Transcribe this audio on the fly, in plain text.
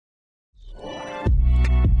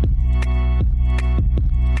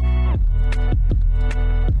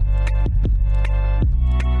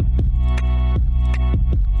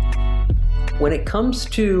When it comes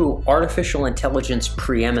to artificial intelligence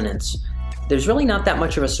preeminence, there's really not that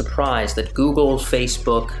much of a surprise that Google,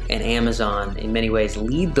 Facebook, and Amazon in many ways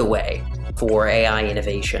lead the way for AI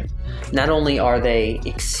innovation. Not only are they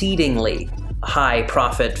exceedingly high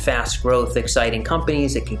profit, fast growth, exciting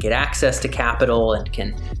companies that can get access to capital and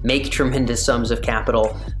can make tremendous sums of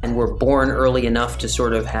capital, and were born early enough to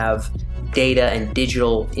sort of have data and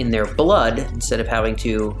digital in their blood instead of having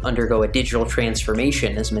to undergo a digital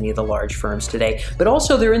transformation as many of the large firms today. But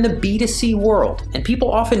also they're in the B2C world, and people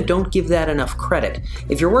often don't give that enough credit.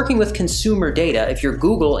 If you're working with consumer data, if you're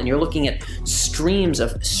Google and you're looking at streams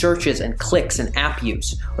of searches and clicks and app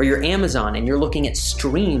use, or you're Amazon and you're looking at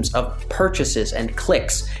streams of purchases and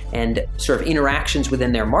clicks and sort of interactions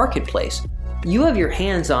within their marketplace, you have your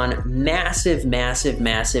hands on massive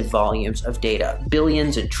volumes of data,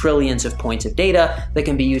 billions and trillions of points of data that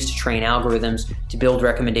can be used to train algorithms, to build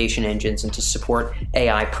recommendation engines, and to support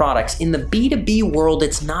AI products. In the B2B world,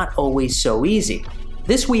 it's not always so easy.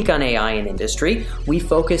 This week on AI in Industry, we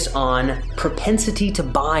focus on propensity to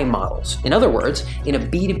buy models. In other words, in a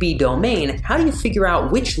B2B domain, how do you figure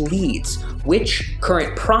out which leads, which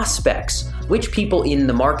current prospects, which people in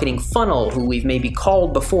the marketing funnel who we've maybe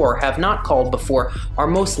called before, have not called before, are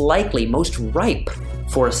most likely, most ripe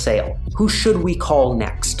for a sale? Who should we call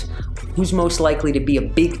next? Who's most likely to be a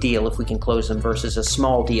big deal if we can close them versus a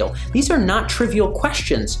small deal? These are not trivial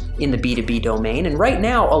questions in the B2B domain, and right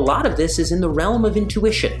now a lot of this is in the realm of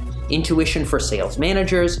intuition. Intuition for sales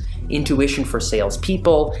managers, intuition for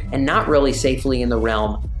salespeople, and not really safely in the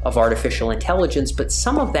realm of artificial intelligence, but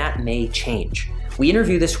some of that may change. We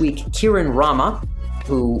interview this week Kiran Rama,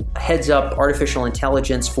 who heads up artificial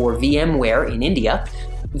intelligence for VMware in India.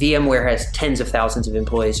 VMware has tens of thousands of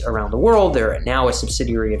employees around the world. They're now a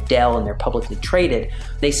subsidiary of Dell, and they're publicly traded.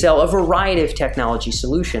 They sell a variety of technology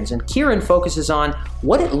solutions, and Kiran focuses on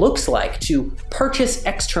what it looks like to purchase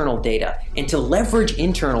external data and to leverage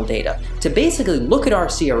internal data to basically look at our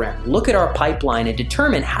CRM, look at our pipeline, and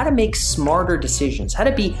determine how to make smarter decisions, how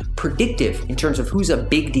to be predictive in terms of who's a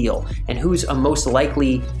big deal and who's a most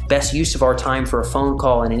likely best use of our time for a phone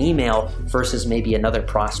call and an email versus maybe another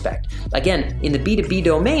prospect. Again, in the B2B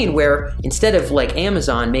domain, where instead of like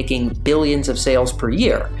Amazon making billions of sales per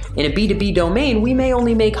year, in a B2B domain, we may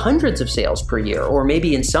only make hundreds of sales per year, or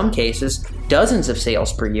maybe in some cases, dozens of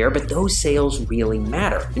sales per year, but those sales really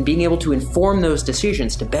matter. And being able to inform those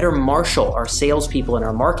decisions to better marshal our salespeople and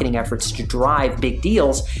our marketing efforts to drive big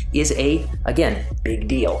deals is a, again, big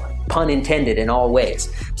deal. Pun intended in all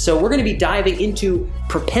ways. So we're going to be diving into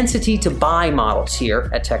propensity to buy models here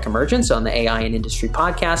at Tech Emergence on the AI in Industry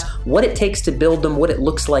podcast, what it takes to build them, what it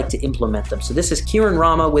looks like to implement them. So this is Kiran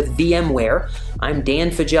Rama with VMware. I'm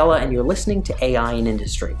Dan Fagella, and you're listening to AI in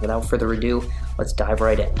Industry. Without further ado, let's dive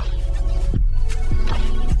right in.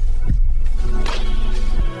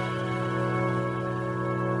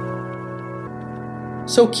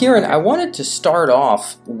 So Kiran, I wanted to start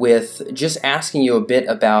off with just asking you a bit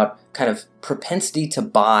about kind of propensity to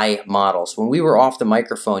buy models. When we were off the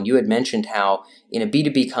microphone, you had mentioned how in a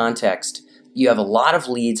B2B context, you have a lot of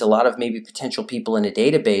leads, a lot of maybe potential people in a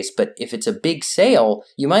database, but if it's a big sale,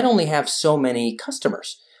 you might only have so many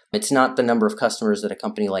customers. It's not the number of customers that a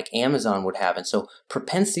company like Amazon would have. And so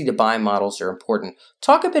propensity to buy models are important.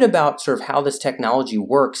 Talk a bit about sort of how this technology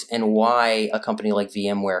works and why a company like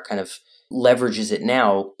VMware kind of leverages it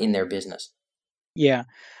now in their business. Yeah.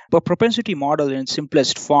 The propensity model in its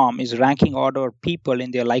simplest form is ranking order people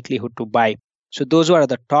in their likelihood to buy. So those who are at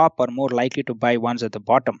the top are more likely to buy ones at the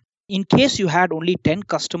bottom. In case you had only 10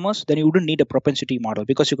 customers, then you wouldn't need a propensity model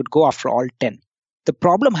because you could go after all 10. The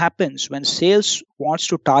problem happens when sales wants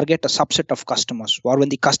to target a subset of customers, or when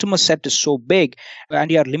the customer set is so big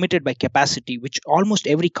and you are limited by capacity, which almost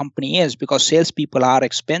every company is because salespeople are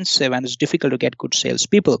expensive and it's difficult to get good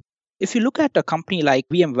salespeople. If you look at a company like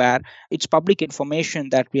VMware, it's public information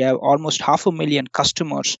that we have almost 500,000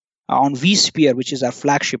 customers on vSphere, which is our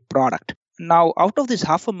flagship product. Now, out of these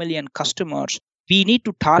 500,000 customers, we need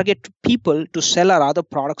to target people to sell our other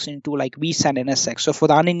products into like vSAN NSX. So for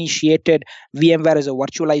the uninitiated, VMware is a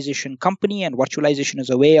virtualization company, and virtualization is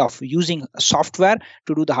a way of using software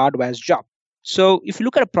to do the hardware's job. So if you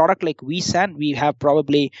look at a product like vSAN, we have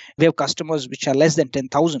customers which are less than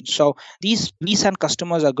 10,000. So these vSAN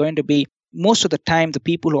customers are going to be most of the time the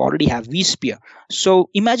people who already have vSphere.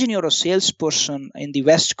 So imagine you're a salesperson in the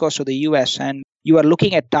West Coast of the US and you are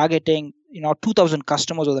looking at targeting 2,000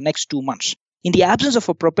 customers over the next 2 months. In the absence of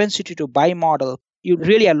a propensity to buy model, you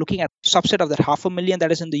really are looking at a subset of that 500,000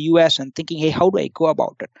 that is in the US and thinking, hey, how do I go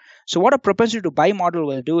about it? So what a propensity to buy model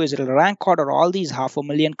will do is it'll rank order all these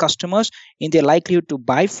 500,000 customers in their likelihood to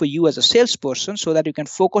buy for you as a salesperson so that you can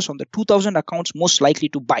focus on the 2,000 accounts most likely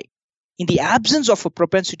to buy. In the absence of a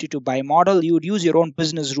propensity to buy model, you would use your own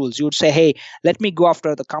business rules. You would say, hey, let me go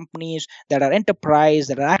after the companies that are enterprise,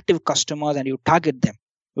 that are active customers, and you target them.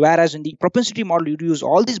 Whereas in the propensity model, you'd use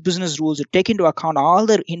all these business rules to take into account all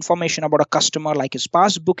the information about a customer, like his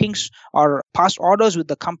past bookings or past orders with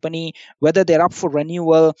the company, whether they're up for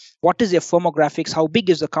renewal, what is their firmographics, how big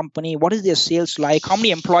is the company, what is their sales like, how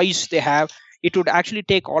many employees they have. It would actually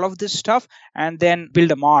take all of this stuff and then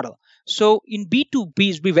build a model. So in B2B,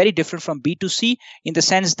 it will be very different from B2C in the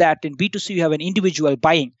sense that in B2C, you have an individual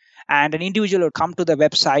buying. And an individual would come to the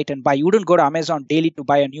website and buy. You wouldn't go to Amazon daily to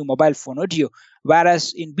buy a new mobile phone, would you?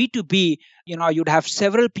 Whereas in B2B, you'd have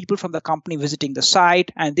several people from the company visiting the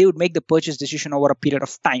site and they would make the purchase decision over a period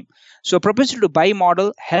of time. So a propensity to buy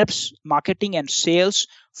model helps marketing and sales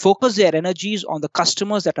focus their energies on the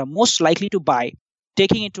customers that are most likely to buy,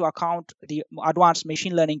 taking into account the advanced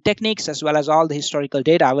machine learning techniques as well as all the historical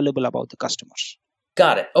data available about the customers.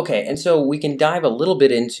 Got it. Okay. And so we can dive a little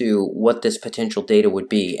bit into what this potential data would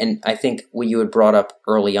be. And I think what you had brought up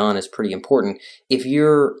early on is pretty important. If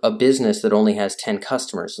you're a business that only has 10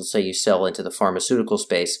 customers, let's say you sell into the pharmaceutical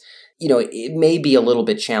space, it may be a little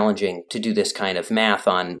bit challenging to do this kind of math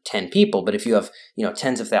on 10 people. But if you have,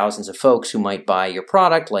 tens of thousands of folks who might buy your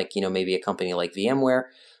product, like, maybe a company like VMware,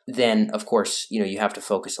 then of course, you have to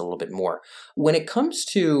focus a little bit more. When it comes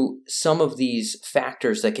to some of these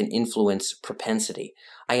factors that can influence propensity,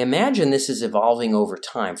 I imagine this is evolving over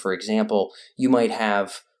time. For example, you might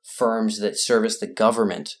have firms that service the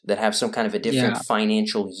government that have some kind of a different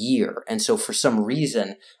financial year. And so for some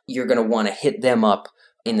reason, you're going to want to hit them up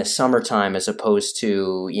in the summertime as opposed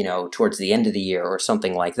to, towards the end of the year or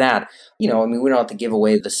something like that. We don't have to give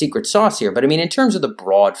away the secret sauce here, but in terms of the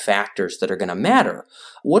broad factors that are going to matter,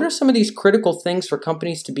 what are some of these critical things for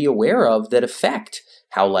companies to be aware of that affect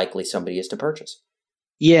how likely somebody is to purchase?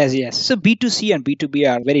 Yes. So B2C and B2B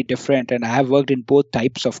are very different, and I have worked in both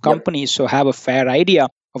types of companies, so have a fair idea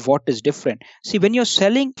of what is different. See, when you're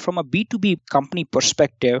selling from a B2B company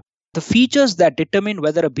perspective, the features that determine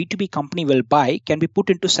whether a B2B company will buy can be put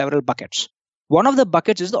into several buckets. One of the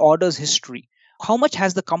buckets is the orders history. How much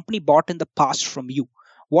has the company bought in the past from you?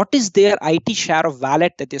 What is their IT share of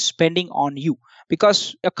wallet that they're spending on you?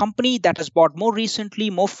 Because a company that has bought more recently,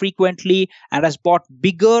 more frequently, and has bought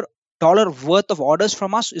bigger dollar worth of orders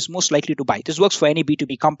from us is most likely to buy. This works for any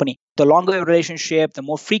B2B company. The longer your relationship, the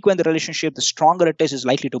more frequent the relationship, the stronger it is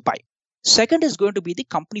likely to buy. Second is going to be the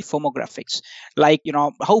company firmographics, like,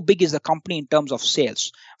 how big is the company in terms of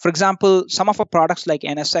sales? For example, some of our products like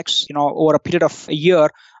NSX, over a period of a year,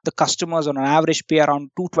 the customers on an average pay around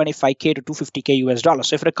 $225K to $250K US dollars.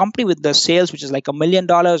 So if a company with the sales, which is like $1 million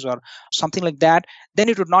or something like that, then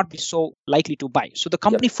it would not be so likely to buy. So the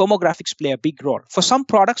company firmographics play a big role. For some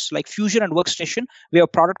products like Fusion and Workstation, we have a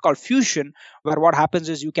product called Fusion, where what happens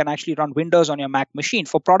is you can actually run Windows on your Mac machine.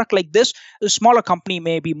 For a product like this, a smaller company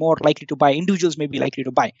may be more likely to buy. Individuals may be likely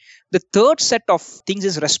to buy. The third set of things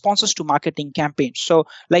is responses to marketing campaigns. So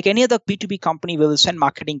like any other B2B company, we will send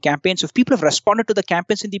marketing campaigns. If people have responded to the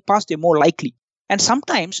campaigns in the past, they're more likely. And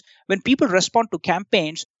sometimes when people respond to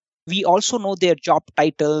campaigns, we also know their job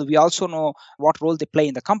title. We also know what role they play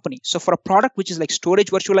in the company. So for a product which is like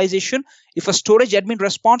storage virtualization, if a storage admin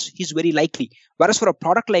responds, he's very likely. Whereas for a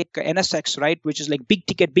product like NSX, right, which is like big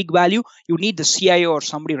ticket, big value, you need the CIO or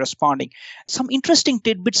somebody responding. Some interesting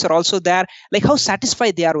tidbits are also there, like how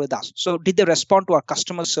satisfied they are with us. So did they respond to our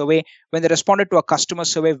customer survey? When they responded to a customer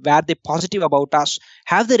survey, were they positive about us?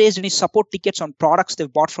 Have they raised any support tickets on products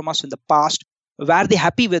they've bought from us in the past? Were they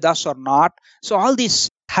happy with us or not? So all these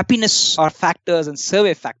happiness are factors and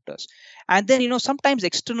survey factors. And then, sometimes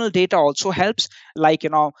external data also helps, like,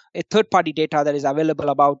 a third-party data that is available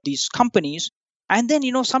about these companies. And then,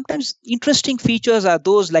 sometimes interesting features are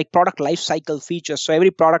those like product lifecycle features. So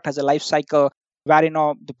every product has a life cycle where,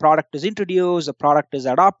 the product is introduced, the product is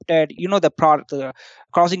adopted, the product,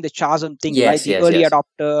 crossing the chasm thing, right? The early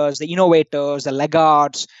adopters, the innovators, the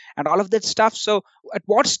laggards, and all of that stuff. So at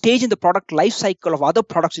what stage in the product life cycle of other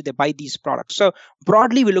products did they buy these products? So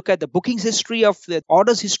broadly, we look at the bookings history of the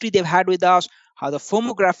orders history they've had with us, how the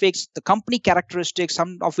firmographics, the company characteristics,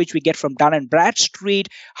 some of which we get from Dun & Bradstreet,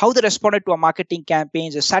 how they responded to our marketing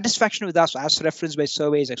campaigns, the satisfaction with us as referenced by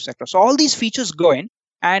surveys, etc. So all these features go in.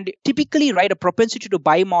 And typically, right, a propensity to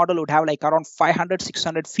buy model would have like around 500,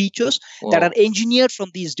 600 features that are engineered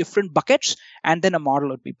from these different buckets, and then a model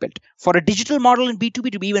would be built. For a digital model in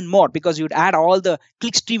B2B, to be even more, because you'd add all the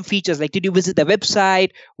clickstream features, like did you visit the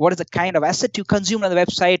website, what is the kind of asset you consumed on the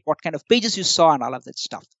website, what kind of pages you saw, and all of that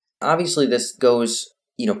stuff. Obviously, this goes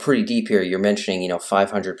pretty deep here. You're mentioning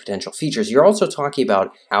 500 potential features. You're also talking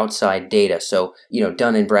about outside data. So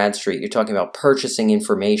Dun & Bradstreet, you're talking about purchasing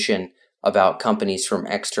information about companies from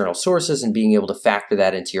external sources and being able to factor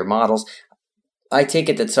that into your models. I take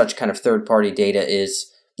it that such kind of third-party data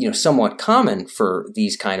is somewhat common for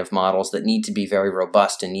these kind of models that need to be very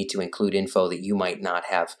robust and need to include info that you might not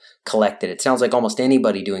have collected. It sounds like almost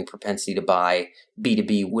anybody doing propensity to buy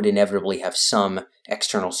B2B would inevitably have some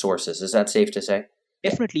external sources. Is that safe to say?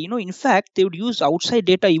 Definitely. In fact, they would use outside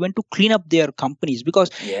data even to clean up their companies, because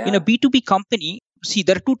in a B2B company, see,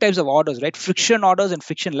 there are two types of orders, right? Friction orders and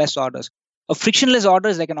frictionless orders. A frictionless order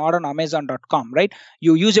is like an order on Amazon.com, right?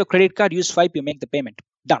 You use your credit card, you swipe, you make the payment.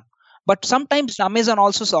 Done. But sometimes Amazon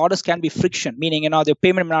also orders can be friction, meaning, the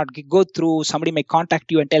payment may not go through. Somebody may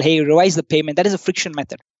contact you and tell, hey, revise the payment. That is a friction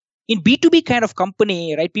method. In B2B kind of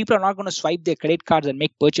company, right, people are not going to swipe their credit cards and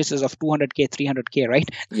make purchases of 200K, 300K, right?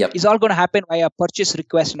 Yep. It's all going to happen via a purchase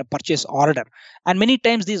request and a purchase order. And many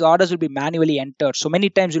times these orders will be manually entered. So many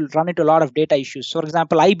times you'll run into a lot of data issues. So, for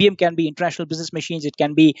example, IBM can be International Business Machines. It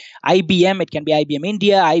can be IBM. It can be IBM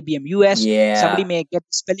India, IBM US. Yeah. Somebody may get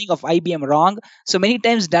the spelling of IBM wrong. So many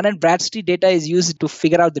times Dun & Bradstreet data is used to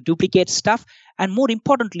figure out the duplicate stuff. And more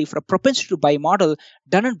importantly, for a propensity to buy model,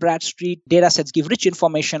 Dun & Bradstreet data sets give rich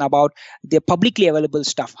information about the publicly available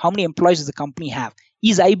stuff. How many employees does the company have?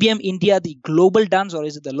 Is IBM India the global DUNS or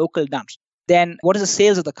is it the local DUNS? Then what is the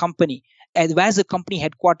sales of the company? And where's the company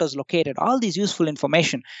headquarters located? All these useful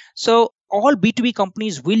information. So all B2B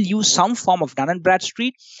companies will use some form of Dun &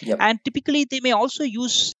 Bradstreet. Yep. And typically they may also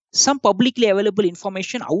use some publicly available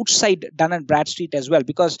information outside Dun & Bradstreet as well,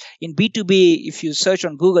 because in B2B, if you search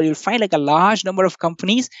on Google, you'll find like a large number of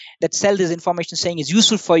companies that sell this information saying is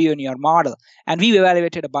useful for you in your model. And we've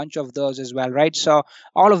evaluated a bunch of those as well, right? So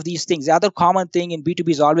all of these things. The other common thing in B2B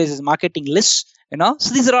is always is marketing lists,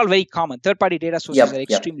 So these are all very common. Third-party data sources are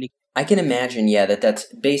extremely I can imagine, that's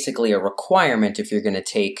basically a requirement if you're going to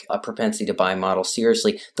take a propensity to buy model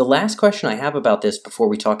seriously. The last question I have about this before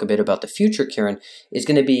we talk a bit about the future, Kiran, is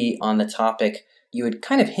going to be on the topic you had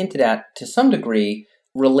kind of hinted at to some degree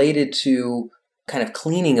related to kind of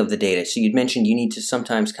cleaning of the data. So you'd mentioned you need to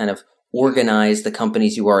sometimes kind of organize the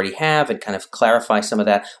companies you already have and kind of clarify some of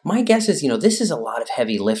that. My guess is, this is a lot of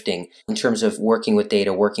heavy lifting in terms of working with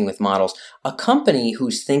data, working with models. A company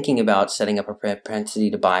who's thinking about setting up a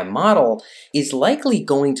propensity to buy model is likely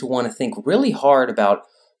going to want to think really hard about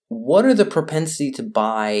what are the propensity to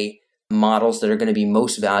buy models that are going to be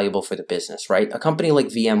most valuable for the business, right? A company like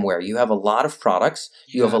VMware, you have a lot of products,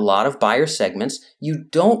 you have a lot of buyer segments. You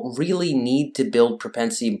don't really need to build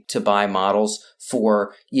propensity to buy models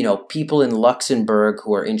for, people in Luxembourg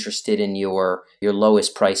who are interested in your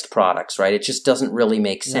lowest priced products, right? It just doesn't really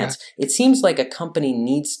make sense. Yeah. It seems like a company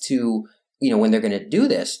needs to, when they're going to do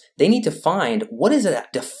this, they need to find what is a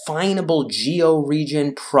definable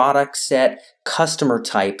geo-region, product set, customer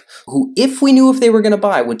type who, if we knew if they were going to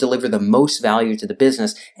buy, would deliver the most value to the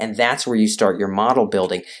business. And that's where you start your model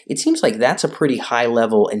building. It seems like that's a pretty high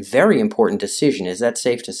level and very important decision. Is that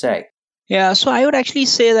safe to say? Yeah, so I would actually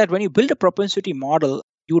say that when you build a propensity model,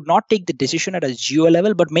 you would not take the decision at a geo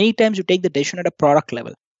level, but many times you take the decision at a product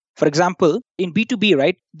level. For example, in B2B,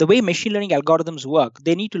 right, the way machine learning algorithms work,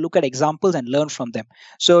 they need to look at examples and learn from them.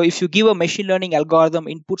 So if you give a machine learning algorithm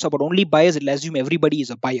inputs about only buyers, it'll assume everybody is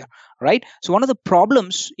a buyer, right? So one of the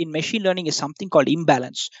problems in machine learning is something called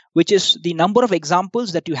imbalance, which is the number of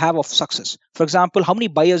examples that you have of success. For example, how many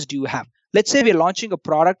buyers do you have? Let's say we're launching a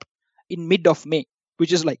product in mid of May,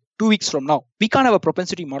 which is like 2 weeks from now. We can't have a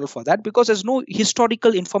propensity model for that because there's no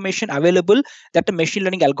historical information available that a machine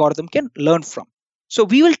learning algorithm can learn from. So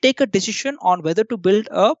we will take a decision on whether to build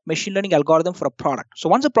a machine learning algorithm for a product. So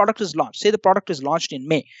once a product is launched, say the product is launched in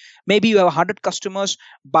May, maybe you have 100 customers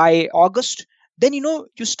by August, then you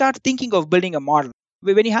start thinking of building a model.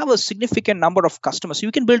 When you have a significant number of customers,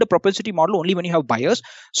 you can build a propensity model only when you have buyers.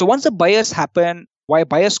 So once the buyers happen, why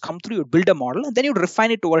buyers come through, you build a model and then you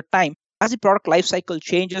refine it over time. As the product life cycle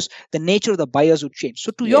changes, the nature of the buyers would change.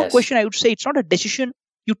 So to your question, I would say it's not a decision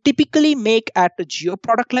you typically make at a geo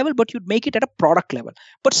product level, but you'd make it at a product level.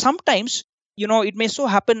 But sometimes It may so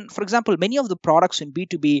happen, for example, many of the products in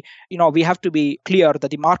B2B, we have to be clear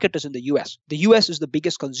that the market is in the US. The US is the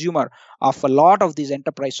biggest consumer of a lot of these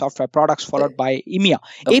enterprise software products, followed by EMEA.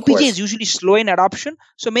 Of APJ course. is usually slow in adoption.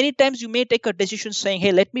 So many times you may take a decision saying,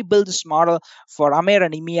 hey, let me build this model for AMER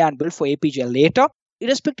and EMEA and build for APJ later.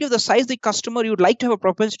 Irrespective of the size of the customer, you'd like to have a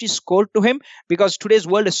propensity score to him, because today's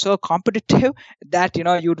world is so competitive that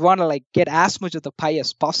you'd want to get as much of the pie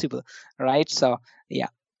as possible, right? So yeah.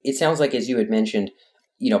 It sounds like, as you had mentioned,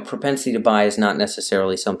 propensity to buy is not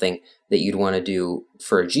necessarily something that you'd want to do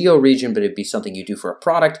for a geo region, but it'd be something you do for a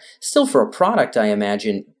product. Still, for a product, I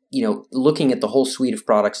imagine, looking at the whole suite of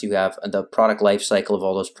products you have, the product life cycle of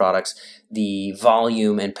all those products, the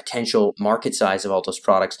volume and potential market size of all those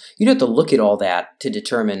products, you'd have to look at all that to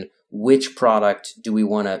determine which product do we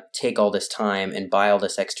want to take all this time and buy all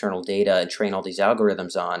this external data and train all these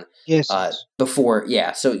algorithms on. Yes. Before.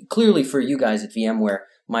 Yeah. So clearly for you guys at VMware,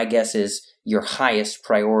 my guess is your highest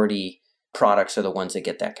priority products are the ones that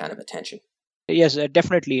get that kind of attention. Yes,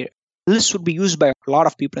 definitely. This would be used by a lot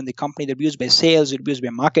of people in the company. They'd be used by sales, they'd be used by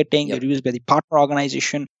marketing, they'd be used by the partner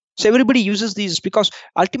organization. So everybody uses these because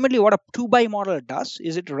ultimately what a to-buy model does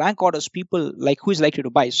is it rank orders people like who is likely to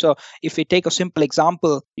buy. So if we take a simple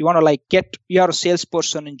example, you want to you're a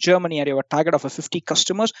salesperson in Germany and you have a target of 50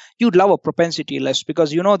 customers, you'd love a propensity list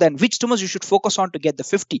because then which customers you should focus on to get the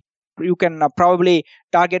 50. You can probably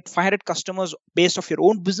target 500 customers based off your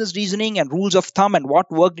own business reasoning and rules of thumb and what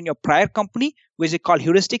worked in your prior company, which they call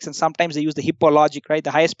heuristics. And sometimes they use the Hippo logic, right?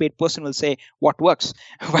 The highest paid person will say what works.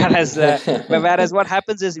 Whereas what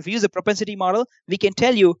happens is if you use a propensity model, we can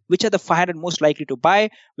tell you which are the 500 most likely to buy,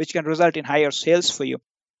 which can result in higher sales for you.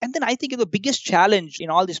 And then I think the biggest challenge in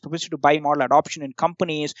all this propensity to buy model adoption in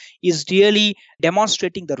companies is really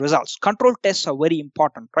demonstrating the results. Control tests are very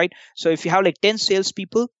important, right? So if you have 10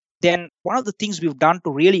 salespeople, then one of the things we've done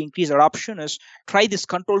to really increase adoption is try this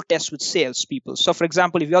control test with salespeople. So for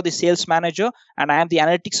example, if you're the sales manager and I am the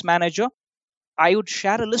analytics manager, I would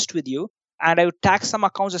share a list with you and I would tag some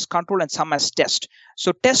accounts as control and some as test.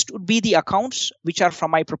 So test would be the accounts which are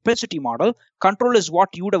from my propensity model. Control is what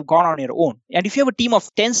you would have gone on your own. And if you have a team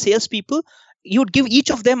of 10 salespeople, you would give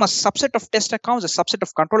each of them a subset of test accounts, a subset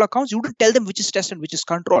of control accounts. You wouldn't tell them which is test and which is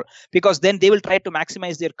control, because then they will try to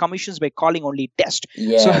maximize their commissions by calling only test.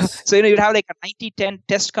 Yes. So you'd have a 90-10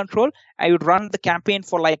 test control. I would run the campaign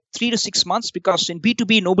for 3 to 6 months, because in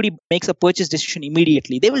B2B, nobody makes a purchase decision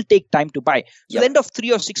immediately. They will take time to buy. So at the end of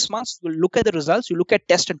 3 or 6 months, you'll look at the results, you look at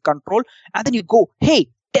test and control, and then you go, hey,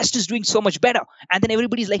 test is doing so much better. And then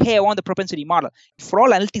everybody's like, hey, I want the propensity model. For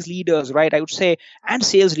all analytics leaders, right, I would say, and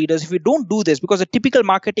sales leaders, if you don't do this, because a typical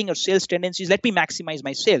marketing or sales tendency is, let me maximize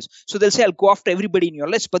my sales. So they'll say, I'll go after everybody in your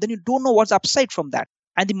list, but then you don't know what's upside from that.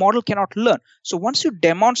 And the model cannot learn. So once you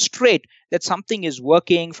demonstrate that something is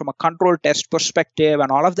working from a control test perspective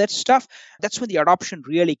and all of that stuff, that's when the adoption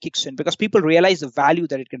really kicks in, because people realize the value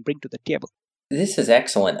that it can bring to the table. This is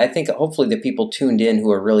excellent. I think hopefully the people tuned in who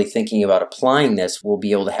are really thinking about applying this will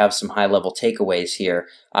be able to have some high-level takeaways here.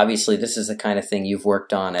 Obviously, this is the kind of thing you've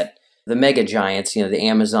worked on at the mega giants, the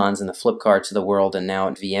Amazons and the Flipkarts of the world, and now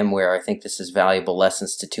at VMware. I think this is valuable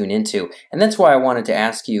lessons to tune into. And that's why I wanted to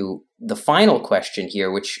ask you the final question here,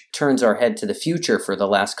 which turns our head to the future for the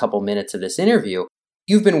last couple minutes of this interview.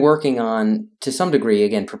 You've been working on, to some degree,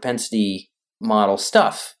 again, propensity model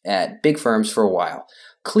stuff at big firms for a while.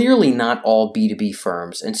 Clearly not all B2B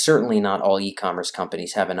firms, and certainly not all e-commerce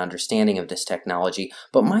companies, have an understanding of this technology,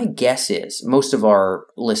 but my guess is, most of our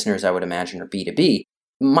listeners, I would imagine, are B2B.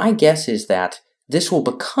 My guess is that this will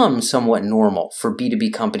become somewhat normal for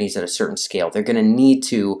B2B companies at a certain scale. They're going to need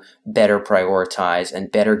to better prioritize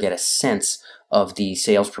and better get a sense of the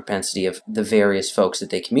sales propensity of the various folks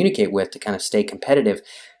that they communicate with to kind of stay competitive.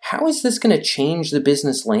 How is this going to change the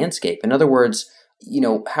business landscape? In other words,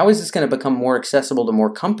 how is this going to become more accessible to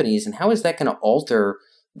more companies, and how is that going to alter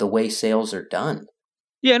the way sales are done?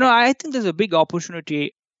 Yeah, I think there's a big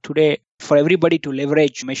opportunity today for everybody to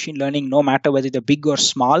leverage machine learning, no matter whether they're big or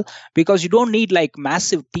small, because you don't need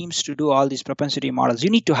massive teams to do all these propensity models.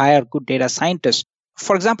 You need to hire good data scientists.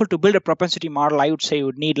 For example, to build a propensity model, I would say you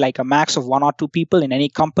would need a max of 1 or 2 people in any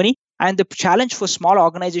company. And the challenge for small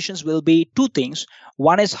organizations will be 2 things.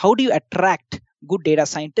 One is, how do you attract good data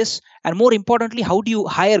scientists? And more importantly, how do you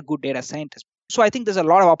hire good data scientists? So I think there's a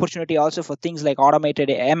lot of opportunity also for things like automated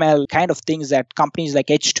ML kind of things that companies like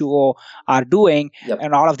H2O are doing. Yep.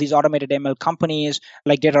 And all of these automated ML companies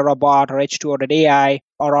like DataRobot or H2O.ai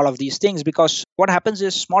or all of these things. Because what happens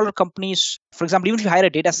is smaller companies, for example, even if you hire a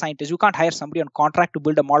data scientist, you can't hire somebody on contract to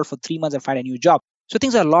build a model for 3 months and find a new job. So I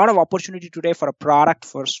think there's a lot of opportunity today for a product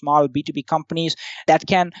for small B2B companies that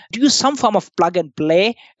can do some form of plug and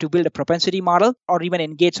play to build a propensity model or even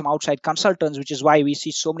engage some outside consultants, which is why we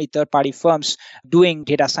see so many third-party firms doing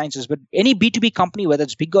data sciences. But any B2B company, whether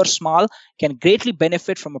it's big or small, can greatly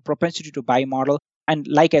benefit from a propensity to buy model. And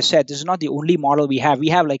like I said, this is not the only model we have. We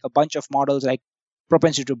have like a bunch of models like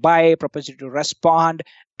propensity to buy, propensity to respond,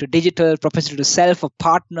 to digital, propensity to sell for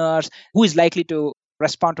partners, who is likely to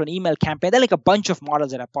respond to an email campaign. There are like a bunch of models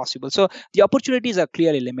that are possible. So the opportunities are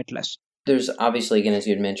clearly limitless. There's obviously, again, as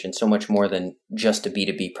you had mentioned, so much more than just a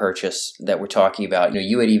B2B purchase that we're talking about.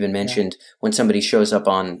 You had even mentioned when somebody shows up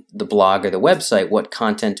on the blog or the website, what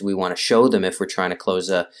content do we want to show them if we're trying to close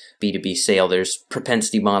a B2B sale? There's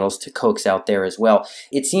propensity models to coax out there as well.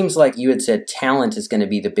 It seems like you had said talent is going to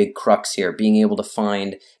be the big crux here, being able to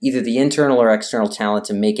find either the internal or external talent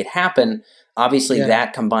to make it happen. Obviously,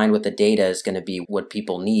 that combined with the data is going to be what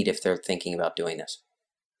people need if they're thinking about doing this.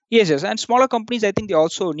 Yes. And smaller companies, I think they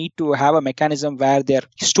also need to have a mechanism where they're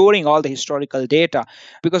storing all the historical data,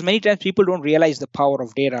 because many times people don't realize the power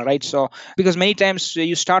of data, right? So, because many times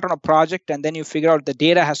you start on a project and then you figure out the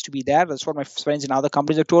data has to be there. That's what my friends in other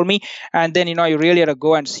companies have told me. And then, you really have to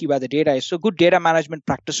go and see where the data is. So good data management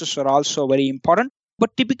practices are also very important.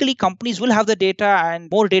 But typically companies will have the data, and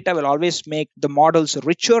more data will always make the models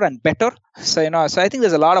richer and better. So, so I think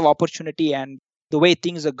there's a lot of opportunity, and the way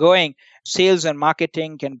things are going, sales and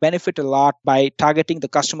marketing can benefit a lot by targeting the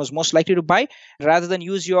customers most likely to buy. Rather than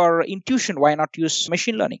use your intuition, why not use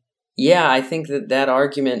machine learning? Yeah, I think that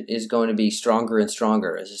argument is going to be stronger and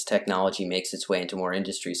stronger as this technology makes its way into more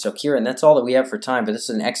industries. So, Kiran, that's all that we have for time, but this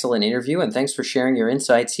is an excellent interview, and thanks for sharing your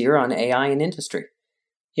insights here on AI in industry.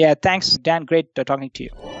 Yeah, thanks, Dan. Great talking to you.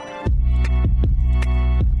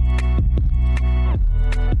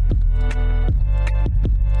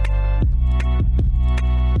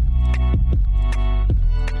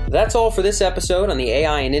 That's all for this episode on the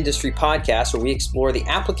AI in Industry podcast, where we explore the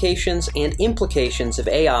applications and implications of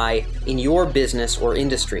AI in your business or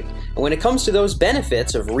industry. And when it comes to those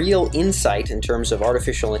benefits of real insight in terms of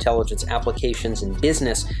artificial intelligence applications in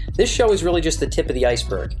business, this show is really just the tip of the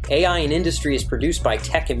iceberg. AI in Industry is produced by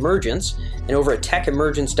Tech Emergence, and over at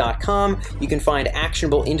techemergence.com, you can find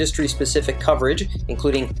actionable industry-specific coverage,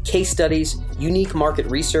 including case studies, unique market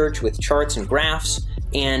research with charts and graphs,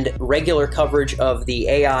 and regular coverage of the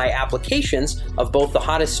AI applications of both the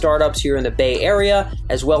hottest startups here in the Bay Area,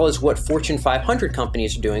 as well as what Fortune 500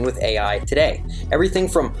 companies are doing with AI today. Everything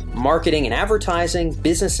from marketing and advertising,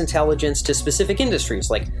 business intelligence, to specific industries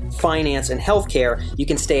like finance and healthcare. You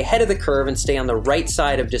can stay ahead of the curve and stay on the right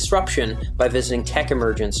side of disruption by visiting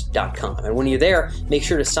techemergence.com. And when you're there, make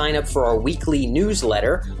sure to sign up for our weekly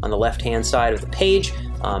newsletter on the left-hand side of the page.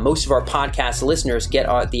 Most of our podcast listeners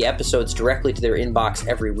get the episodes directly to their inbox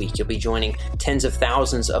every week. You'll be joining tens of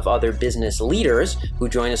thousands of other business leaders who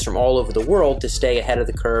join us from all over the world to stay ahead of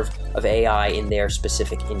the curve of AI in their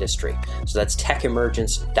specific industry. So that's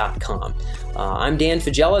techemergence.com. I'm Dan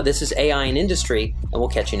Faggella. This is AI in Industry, and we'll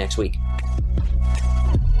catch you next week.